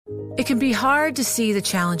It can be hard to see the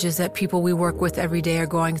challenges that people we work with every day are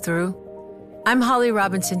going through. I'm Holly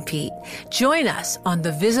Robinson Peete. Join us on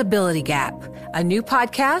The Visibility Gap, a new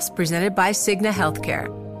podcast presented by Cigna Healthcare.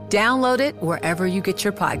 Download it wherever you get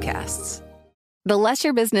your podcasts. The less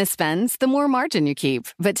your business spends, the more margin you keep.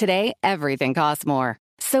 But today, everything costs more.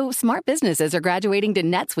 So smart businesses are graduating to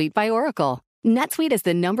NetSuite by Oracle. NetSuite is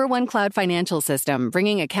the #1 cloud financial system,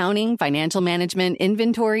 bringing accounting, financial management,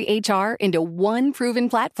 inventory, HR into one proven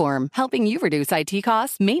platform, helping you reduce IT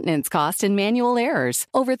costs, maintenance costs, and manual errors.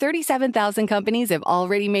 Over 37,000 companies have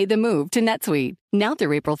already made the move to NetSuite. Now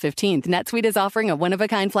through April 15th, NetSuite is offering a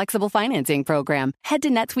one-of-a-kind flexible financing program. Head to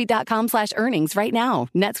netsuite.com/earnings right now.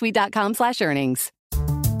 netsuite.com/earnings.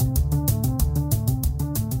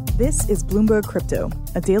 This is Bloomberg Crypto,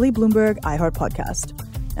 a daily Bloomberg iHeart podcast.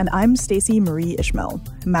 And I'm Stacey Marie Ishmael,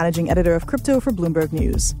 managing editor of crypto for Bloomberg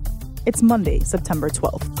News. It's Monday, September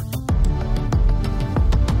 12th.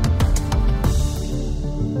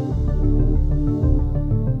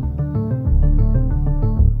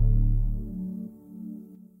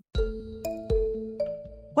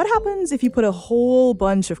 What happens if you put a whole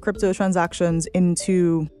bunch of crypto transactions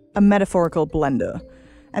into a metaphorical blender,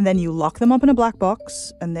 and then you lock them up in a black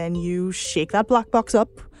box, and then you shake that black box up,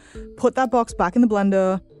 put that box back in the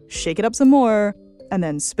blender, shake it up some more, and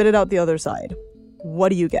then spit it out the other side? What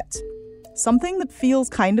do you get? Something that feels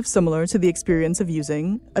kind of similar to the experience of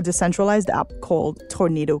using a decentralized app called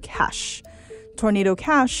Tornado Cash. Tornado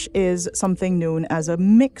Cash is something known as a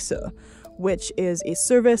mixer, which is a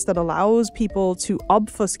service that allows people to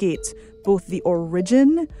obfuscate both the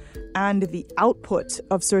origin and the output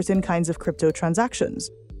of certain kinds of crypto transactions.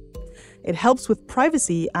 It helps with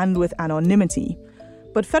privacy and with anonymity.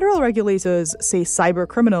 But federal regulators say cyber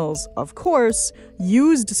criminals, of course,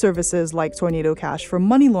 used services like Tornado Cash for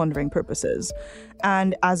money laundering purposes.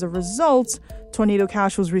 And as a result, Tornado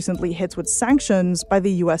Cash was recently hit with sanctions by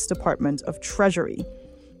the U.S. Department of Treasury.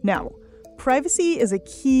 Now, privacy is a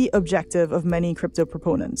key objective of many crypto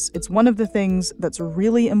proponents. It's one of the things that's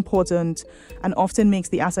really important and often makes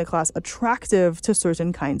the asset class attractive to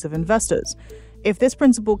certain kinds of investors. If this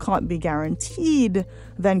principle can't be guaranteed,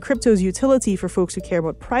 then crypto's utility for folks who care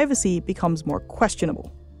about privacy becomes more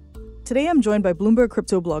questionable. Today I'm joined by Bloomberg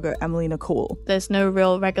crypto blogger Emily Nicole. There's no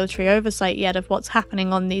real regulatory oversight yet of what's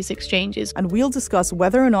happening on these exchanges. And we'll discuss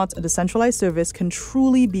whether or not a decentralized service can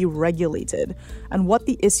truly be regulated and what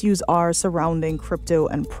the issues are surrounding crypto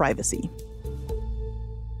and privacy.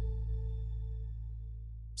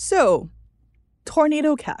 So,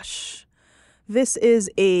 Tornado Cash. This is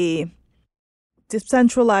a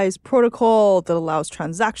decentralized protocol that allows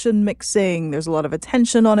transaction mixing. There's a lot of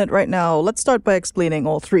attention on it right now. Let's start by explaining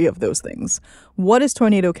all three of those things. What is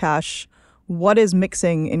Tornado Cash? What is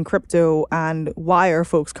mixing in crypto? And why are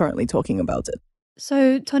folks currently talking about it?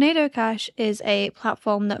 So Tornado Cash is a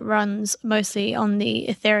platform that runs mostly on the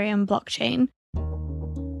Ethereum blockchain.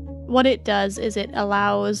 What it does is it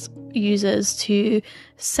allows users to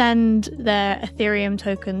send their Ethereum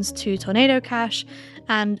tokens to Tornado Cash,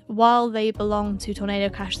 and while they belong to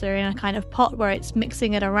Tornado Cash, they're in a kind of pot where it's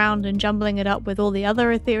mixing it around and jumbling it up with all the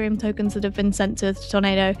other Ethereum tokens that have been sent to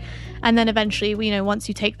Tornado. And then eventually, once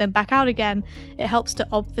you take them back out again, it helps to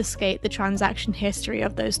obfuscate the transaction history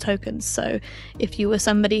of those tokens. So if you were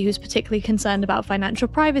somebody who's particularly concerned about financial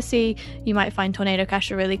privacy, you might find Tornado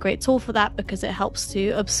Cash a really great tool for that because it helps to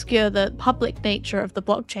obscure the public nature of the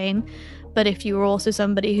blockchain. But if you were also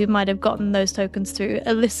somebody who might have gotten those tokens through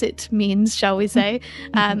illicit means, shall we say,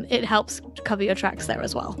 it helps cover your tracks there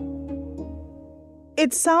as well.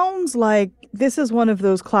 It sounds like this is one of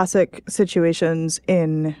those classic situations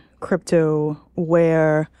in crypto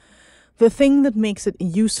where the thing that makes it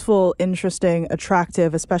useful, interesting,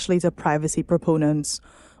 attractive, especially to privacy proponents,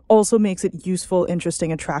 also makes it useful,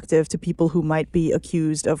 interesting, attractive to people who might be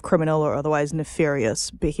accused of criminal or otherwise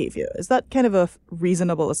nefarious behavior. Is that kind of a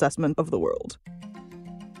reasonable assessment of the world?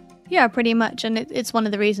 Yeah, pretty much. And it's one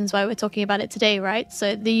of the reasons why we're talking about it today, right?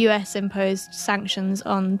 So the US imposed sanctions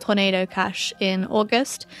on Tornado Cash in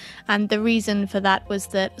August. And the reason for that was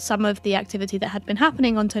that some of the activity that had been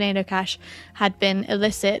happening on Tornado Cash had been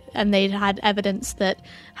illicit. And they'd had evidence that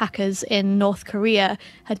hackers in North Korea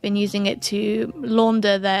had been using it to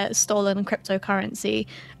launder their stolen cryptocurrency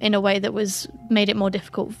in a way that made it more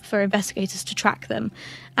difficult for investigators to track them.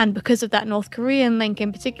 And because of that North Korean link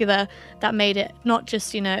in particular, that made it not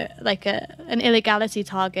just, like an illegality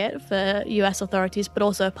target for US authorities, but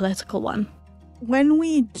also a political one. When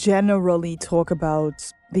we generally talk about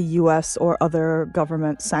the US or other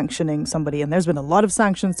government sanctioning somebody, and there's been a lot of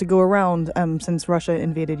sanctions to go around since Russia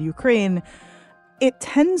invaded Ukraine, it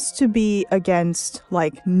tends to be against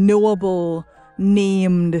knowable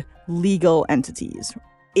named legal entities,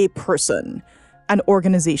 a person, an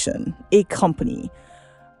organization, a company.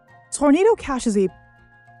 Tornado Cash is a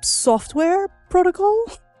software protocol?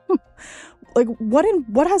 Like,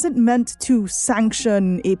 what has it meant to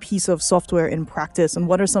sanction a piece of software in practice, and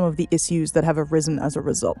what are some of the issues that have arisen as a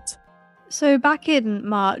result? So back in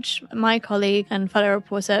March, my colleague and fellow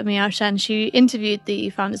reporter Mia Shen, she interviewed the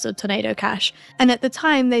founders of Tornado Cash. And at the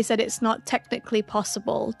time, they said it's not technically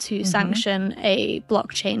possible to sanction a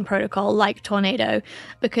blockchain protocol like Tornado,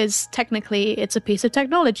 because technically it's a piece of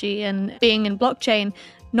technology, and being in blockchain,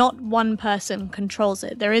 not one person controls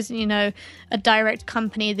it. There isn't, a direct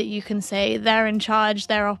company that you can say they're in charge,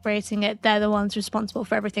 they're operating it, they're the ones responsible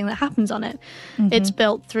for everything that happens on it. It's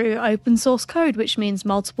built through open source code, which means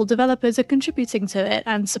multiple developers are contributing to it.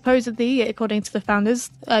 And supposedly, according to the founders,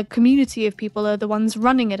 a community of people are the ones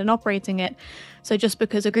running it and operating it. So just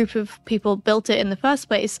because a group of people built it in the first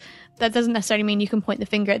place, that doesn't necessarily mean you can point the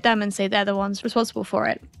finger at them and say they're the ones responsible for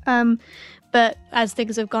it. But as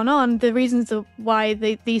things have gone on, the reasons why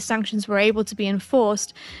these sanctions were able to be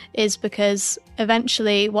enforced is because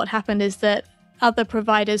eventually what happened is that other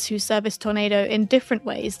providers who service Tornado in different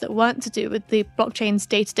ways that weren't to do with the blockchain's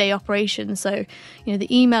day-to-day operations, so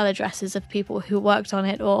the email addresses of people who worked on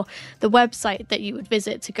it, or the website that you would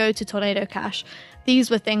visit to go to Tornado Cash, these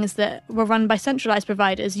were things that were run by centralized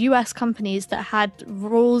providers, US companies that had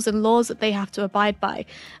rules and laws that they have to abide by.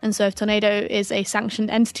 And so if Tornado is a sanctioned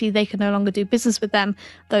entity, they can no longer do business with them.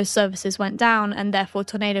 Those services went down, and therefore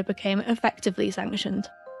Tornado became effectively sanctioned.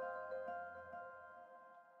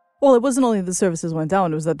 Well, it wasn't only the services went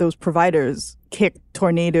down, it was that those providers kicked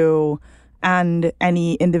Tornado and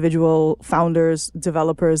any individual founders,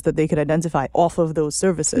 developers that they could identify off of those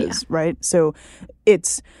services, right? So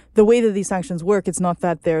it's the way that these sanctions work. It's not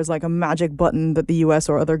that there's like a magic button that the US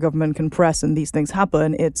or other government can press and these things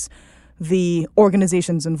happen. It's the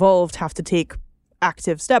organizations involved have to take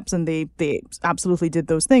active steps, and they absolutely did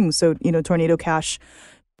those things. So, Tornado Cash,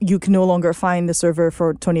 you can no longer find the server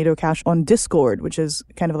for Tornado Cash on Discord, which is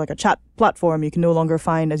kind of like a chat platform. You can no longer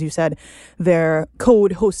find, as you said, their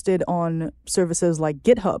code hosted on services like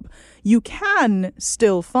GitHub. You can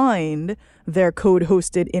still find their code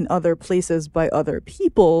hosted in other places by other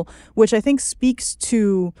people, which I think speaks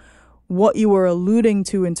to what you were alluding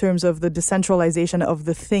to in terms of the decentralization of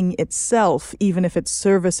the thing itself, even if its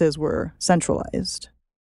services were centralized.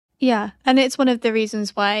 Yeah, and it's one of the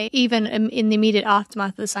reasons why even in the immediate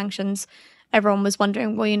aftermath of the sanctions, everyone was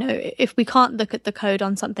wondering, well, if we can't look at the code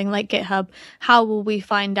on something like GitHub, how will we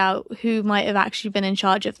find out who might have actually been in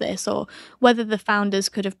charge of this, or whether the founders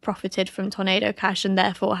could have profited from Tornado Cash and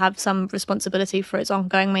therefore have some responsibility for its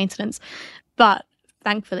ongoing maintenance? But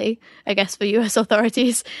thankfully, I guess for US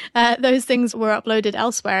authorities, those things were uploaded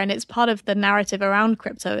elsewhere, and it's part of the narrative around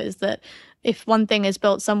crypto is that if one thing is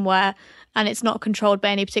built somewhere and it's not controlled by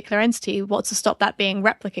any particular entity, what's to stop that being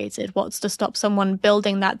replicated? What's to stop someone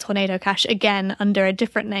building that Tornado Cash again under a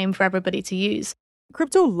different name for everybody to use?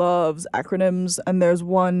 Crypto loves acronyms, and there's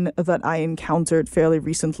one that I encountered fairly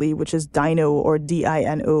recently, which is DINO, or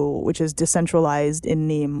DINO, which is decentralized in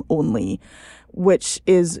name only, which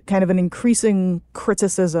is kind of an increasing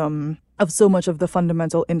criticism of so much of the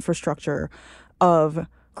fundamental infrastructure of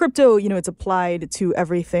crypto. It's applied to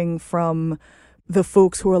everything from the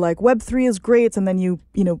folks who are like Web3 is great, and then you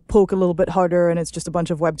poke a little bit harder and it's just a bunch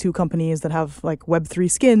of Web2 companies that have like Web3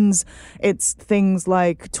 skins. It's things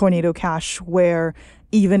like Tornado Cash, where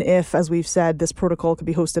even if, as we've said, this protocol could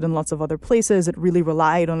be hosted in lots of other places, it really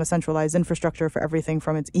relied on a centralized infrastructure for everything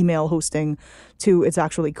from its email hosting to its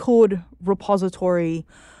actually code repository.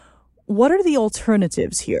 What are the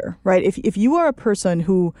alternatives here, right? If you are a person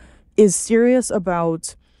who is serious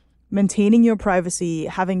about maintaining your privacy,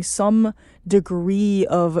 having some degree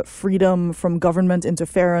of freedom from government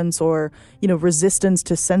interference or, resistance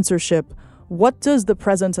to censorship, what does the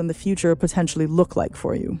present and the future potentially look like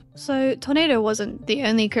for you? So Tornado wasn't the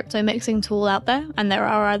only crypto mixing tool out there, and there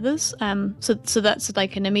are others. So that's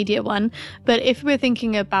like an immediate one. But if we're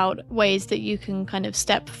thinking about ways that you can kind of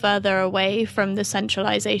step further away from the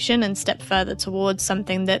centralization and step further towards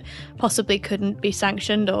something that possibly couldn't be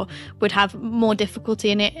sanctioned or would have more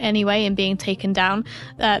difficulty in it anyway in being taken down,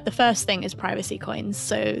 the first thing is privacy coins.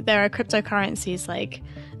 So there are cryptocurrencies like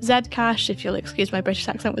Zcash, if you'll excuse my British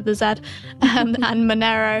accent with the Z, and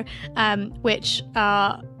Monero, which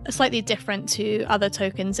are slightly different to other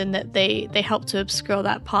tokens in that they help to obscure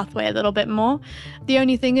that pathway a little bit more. The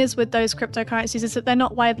only thing is with those cryptocurrencies is that they're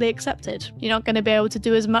not widely accepted. You're not going to be able to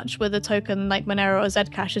do as much with a token like Monero or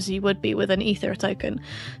Zcash as you would be with an Ether token.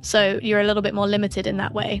 So you're a little bit more limited in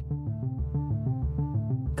that way.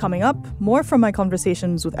 Coming up, more from my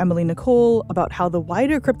conversations with Emily Nicole about how the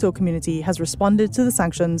wider crypto community has responded to the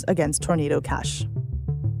sanctions against Tornado Cash.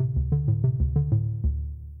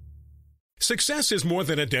 Success is more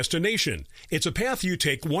than a destination. It's a path you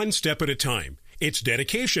take one step at a time. It's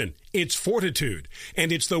dedication, it's fortitude,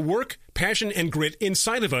 and it's the work, passion, and grit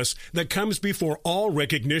inside of us that comes before all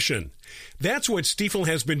recognition. That's what Stifel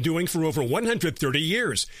has been doing for over 130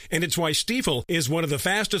 years, and it's why Stifel is one of the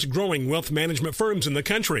fastest growing wealth management firms in the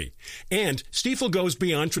country. And Stifel goes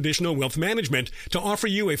beyond traditional wealth management to offer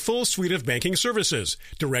you a full suite of banking services,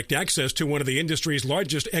 direct access to one of the industry's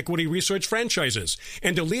largest equity research franchises,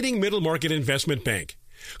 and a leading middle market investment bank.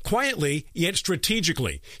 Quietly, yet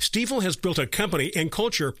strategically, Stifel has built a company and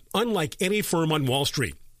culture unlike any firm on Wall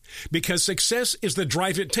Street. Because success is the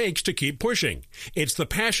drive it takes to keep pushing. It's the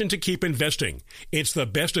passion to keep investing. It's the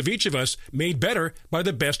best of each of us made better by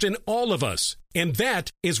the best in all of us. And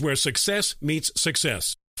that is where success meets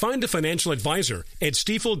success. Find a financial advisor at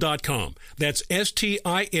Stifel.com. That's Stifel.com.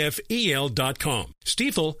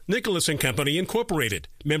 Stifel, Nicholas & Company, Incorporated.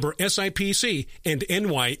 Member SIPC and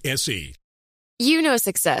NYSE. You know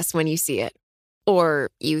success when you see it. Or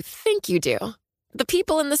you think you do. The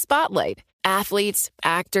people in the spotlight. Athletes,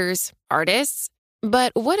 actors, artists.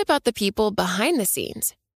 But what about the people behind the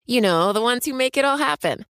scenes? You know, the ones who make it all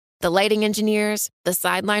happen. The lighting engineers, the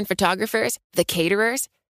sideline photographers, the caterers.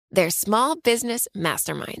 They're small business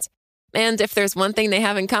masterminds. And if there's one thing they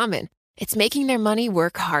have in common, it's making their money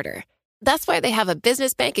work harder. That's why they have a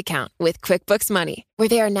business bank account with QuickBooks Money, where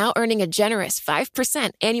they are now earning a generous 5%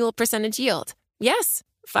 annual percentage yield. Yes,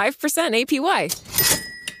 5% APY.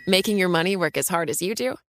 Making your money work as hard as you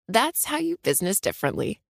do? That's how you business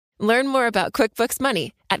differently. Learn more about QuickBooks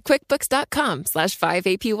Money at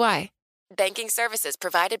QuickBooks.com/5APY. Banking services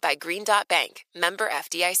provided by Green Dot Bank. Member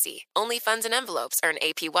FDIC. Only funds and envelopes earn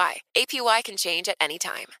APY. APY can change at any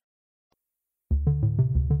time.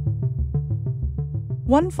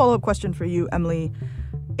 One follow-up question for you, Emily,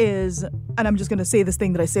 is, and I'm just going to say this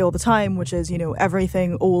thing that I say all the time, which is,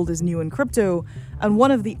 everything old is new in crypto. And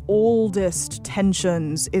one of the oldest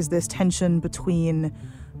tensions is this tension between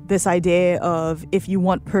this idea of if you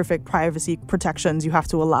want perfect privacy protections, you have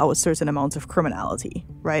to allow a certain amount of criminality,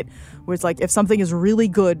 right? Where it's like, if something is really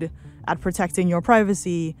good at protecting your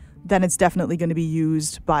privacy, then it's definitely going to be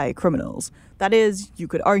used by criminals. That is, you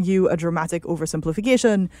could argue, a dramatic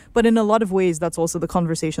oversimplification, but in a lot of ways, that's also the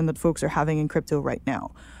conversation that folks are having in crypto right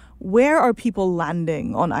now. Where are people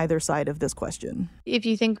landing on either side of this question? If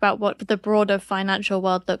you think about what the broader financial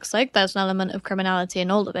world looks like, there's an element of criminality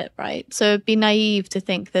in all of it, right? So it'd be naive to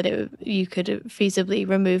think that you could feasibly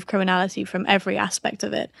remove criminality from every aspect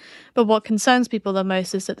of it. But what concerns people the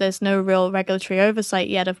most is that there's no real regulatory oversight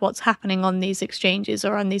yet of what's happening on these exchanges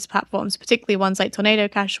or on these platforms, particularly ones like Tornado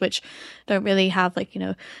Cash, which don't really have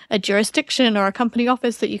a jurisdiction or a company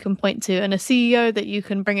office that you can point to and a CEO that you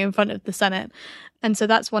can bring in front of the Senate. And so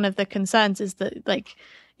that's one of the concerns, is that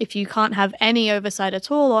if you can't have any oversight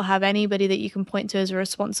at all or have anybody that you can point to as a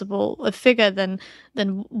responsible figure, then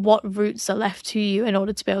what routes are left to you in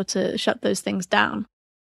order to be able to shut those things down?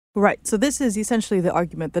 Right. So this is essentially the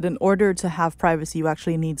argument that in order to have privacy, you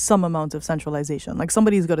actually need some amount of centralization. Like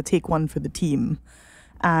somebody's got to take one for the team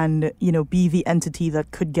and, be the entity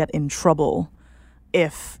that could get in trouble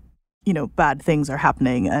if bad things are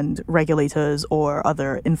happening and regulators or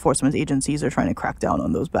other enforcement agencies are trying to crack down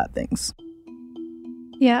on those bad things.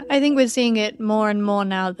 Yeah, I think we're seeing it more and more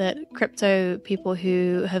now that crypto people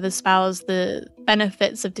who have espoused the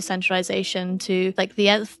benefits of decentralization to the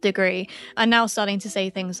nth degree are now starting to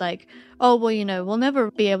say things like, oh, well, we'll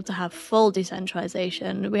never be able to have full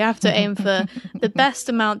decentralization. We have to aim for the best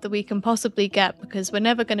amount that we can possibly get because we're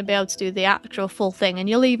never going to be able to do the actual full thing. And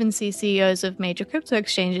you'll even see CEOs of major crypto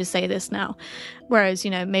exchanges say this now. Whereas,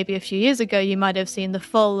 maybe a few years ago, you might have seen the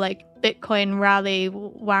full Bitcoin rally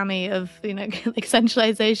whammy of,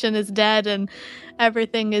 centralization is dead and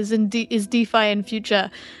everything is DeFi in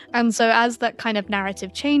future. And so as that kind of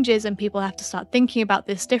narrative changes and people have to start thinking about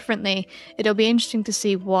this differently, it'll be interesting to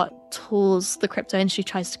see what tools the crypto industry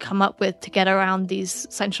tries to come up with to get around these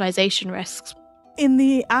centralization risks. In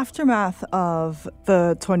the aftermath of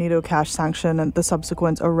the Tornado Cash sanction and the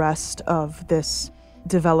subsequent arrest of this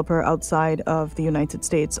developer outside of the United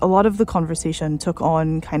States, a lot of the conversation took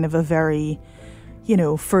on kind of a very,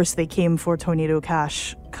 first they came for Tornado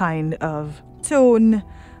Cash kind of tone.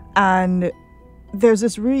 And there's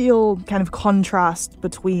this real kind of contrast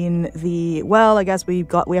between the, I guess we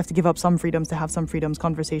have to give up some freedoms to have some freedoms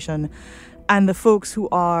conversation, and the folks who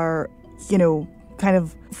are, kind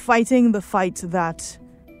of fighting the fight that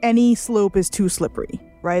any slope is too slippery,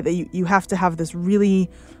 right? That you have to have this really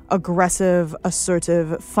aggressive,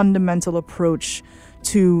 assertive, fundamental approach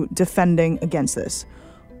to defending against this.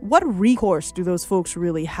 What recourse do those folks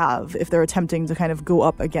really have if they're attempting to kind of go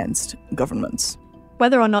up against governments?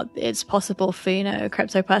 Whether or not it's possible for, a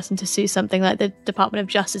crypto person to sue something like the Department of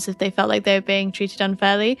Justice if they felt like they were being treated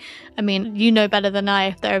unfairly. I mean, you know better than I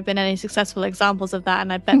if there have been any successful examples of that,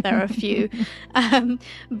 and I bet there are a few.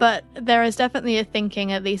 But there is definitely a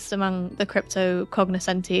thinking, at least among the crypto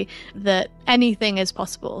cognoscenti, that anything is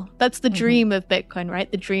possible. That's the dream of Bitcoin, right?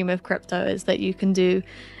 The dream of crypto is that you can do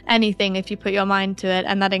anything if you put your mind to it,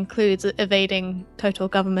 and that includes evading total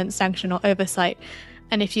government sanction or oversight.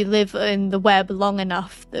 And if you live in the web long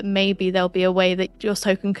enough, that maybe there'll be a way that your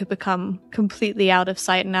token could become completely out of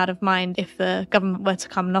sight and out of mind if the government were to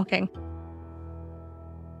come knocking.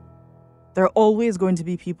 There are always going to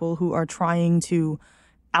be people who are trying to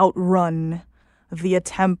outrun the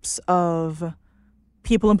attempts of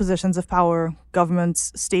people in positions of power,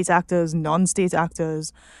 governments, state actors, non-state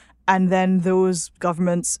actors. And then those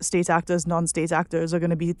governments, state actors, non-state actors are going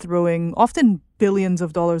to be throwing often billions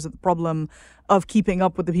of dollars at the problem of keeping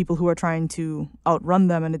up with the people who are trying to outrun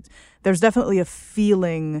them. And there's definitely a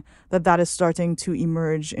feeling that is starting to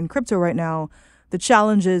emerge in crypto right now. The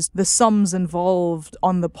challenge is the sums involved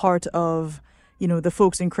on the part of, the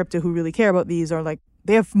folks in crypto who really care about these are like,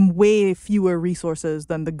 they have way fewer resources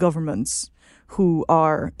than the governments who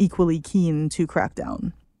are equally keen to crack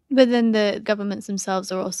down. But then the governments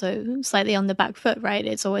themselves are also slightly on the back foot, right?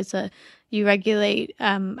 It's always you regulate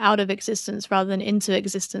out of existence rather than into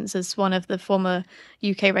existence, as one of the former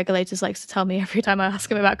UK regulators likes to tell me every time I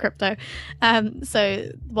ask him about crypto. So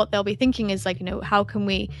what they'll be thinking is how can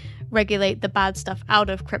we regulate the bad stuff out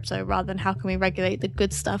of crypto rather than how can we regulate the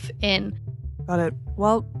good stuff in? Got it.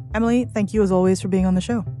 Well, Emily, thank you as always for being on the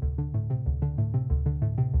show.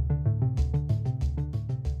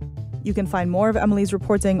 You can find more of Emily's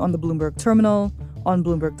reporting on the Bloomberg Terminal, on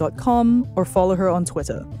Bloomberg.com, or follow her on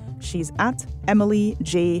Twitter. She's at Emily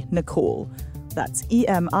J. Nicole. That's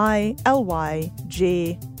EMILYJNICOLLE.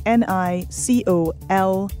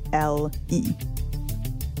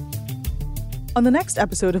 On the next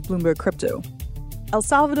episode of Bloomberg Crypto, El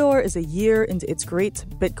Salvador is a year into its great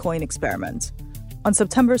Bitcoin experiment. On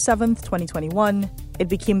September 7th, 2021, it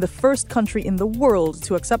became the first country in the world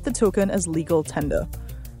to accept the token as legal tender.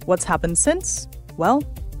 What's happened since? Well,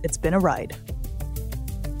 it's been a ride.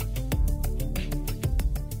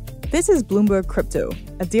 This is Bloomberg Crypto,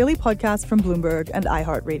 a daily podcast from Bloomberg and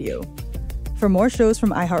iHeartRadio. For more shows from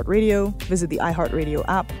iHeartRadio, visit the iHeartRadio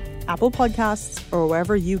app, Apple Podcasts, or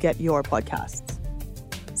wherever you get your podcasts.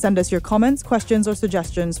 Send us your comments, questions, or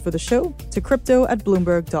suggestions for the show to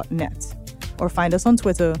crypto@bloomberg.net, or find us on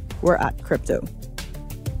Twitter, we're @crypto.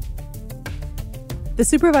 The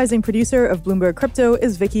supervising producer of Bloomberg Crypto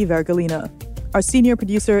is Vicky Vergolina. Our senior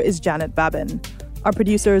producer is Janet Babin. Our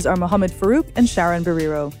producers are Mohammed Farouk and Sharon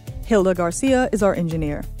Barrero. Hilda Garcia is our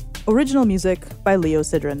engineer. Original music by Leo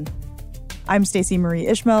Sidran. I'm Stacey Marie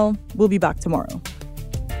Ishmael. We'll be back tomorrow.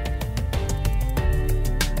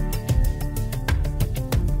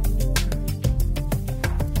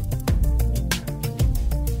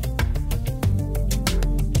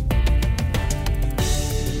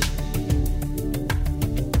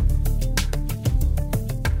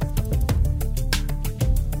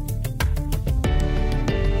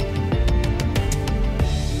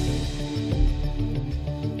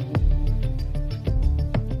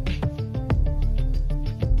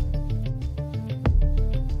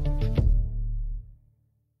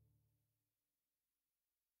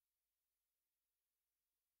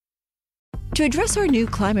 To address our new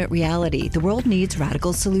climate reality, the world needs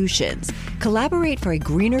radical solutions. Collaborate for a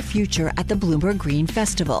greener future at the Bloomberg Green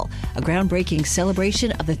Festival, a groundbreaking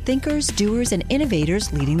celebration of the thinkers, doers, and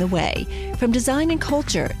innovators leading the way. From design and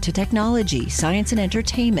culture to technology, science, and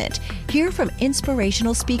entertainment, hear from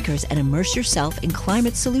inspirational speakers and immerse yourself in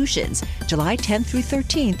climate solutions. July 10th through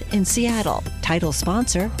 13th in Seattle. Title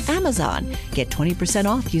sponsor, Amazon. Get 20%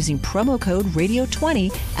 off using promo code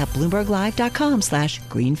RADIO20 at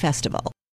BloombergLive.com/Green Festival.